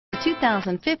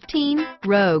2015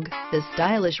 Rogue. The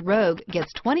stylish Rogue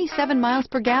gets 27 miles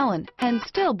per gallon and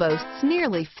still boasts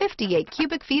nearly 58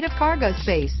 cubic feet of cargo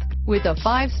space. With a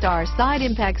 5-star side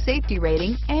impact safety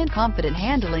rating and confident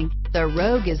handling, the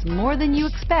Rogue is more than you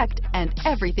expect and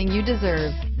everything you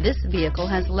deserve. This vehicle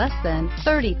has less than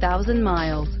 30,000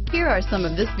 miles. Here are some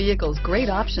of this vehicle's great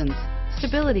options: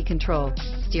 stability control,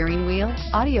 steering wheel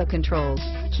audio controls,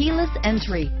 keyless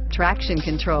entry, traction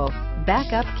control,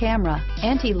 backup camera,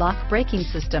 anti-lock braking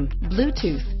system,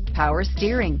 Bluetooth, power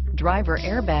steering, driver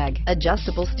airbag,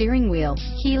 adjustable steering wheel,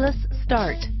 keyless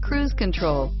start, cruise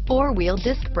control, 4-wheel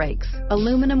disc brakes,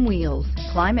 aluminum wheels,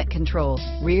 climate control,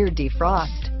 rear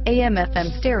defrost,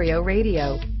 AM/FM stereo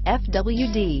radio,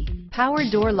 FWD, power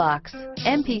door locks,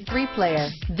 MP3 player.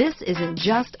 This isn't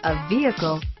just a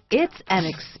vehicle, it's an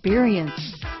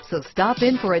experience. So stop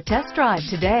in for a test drive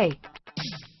today.